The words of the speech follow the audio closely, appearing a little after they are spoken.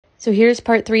So here's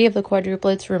part 3 of the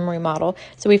quadruplets room remodel.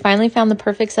 So we finally found the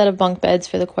perfect set of bunk beds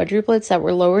for the quadruplets that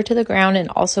were lower to the ground and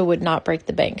also would not break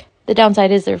the bank. The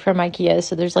downside is they're from IKEA,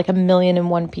 so there's like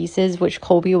 1,000,001 pieces, which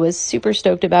Colby was super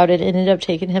stoked about. It ended up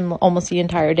taking him almost the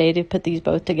entire day to put these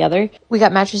both together. We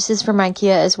got mattresses from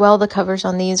IKEA as well. The covers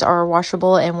on these are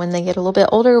washable, and when they get a little bit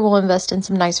older, we'll invest in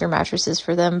some nicer mattresses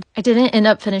for them. I didn't end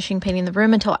up finishing painting the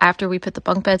room until after we put the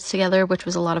bunk beds together, which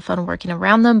was a lot of fun working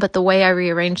around them, but the way I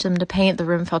rearranged them to paint, the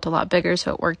room felt a lot bigger,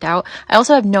 so it worked out. I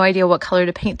also have no idea what color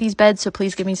to paint these beds, so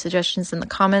please give me suggestions in the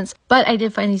comments, but I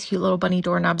did find these cute little bunny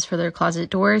doorknobs for their closet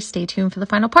doors. Stay tuned for the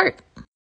final part.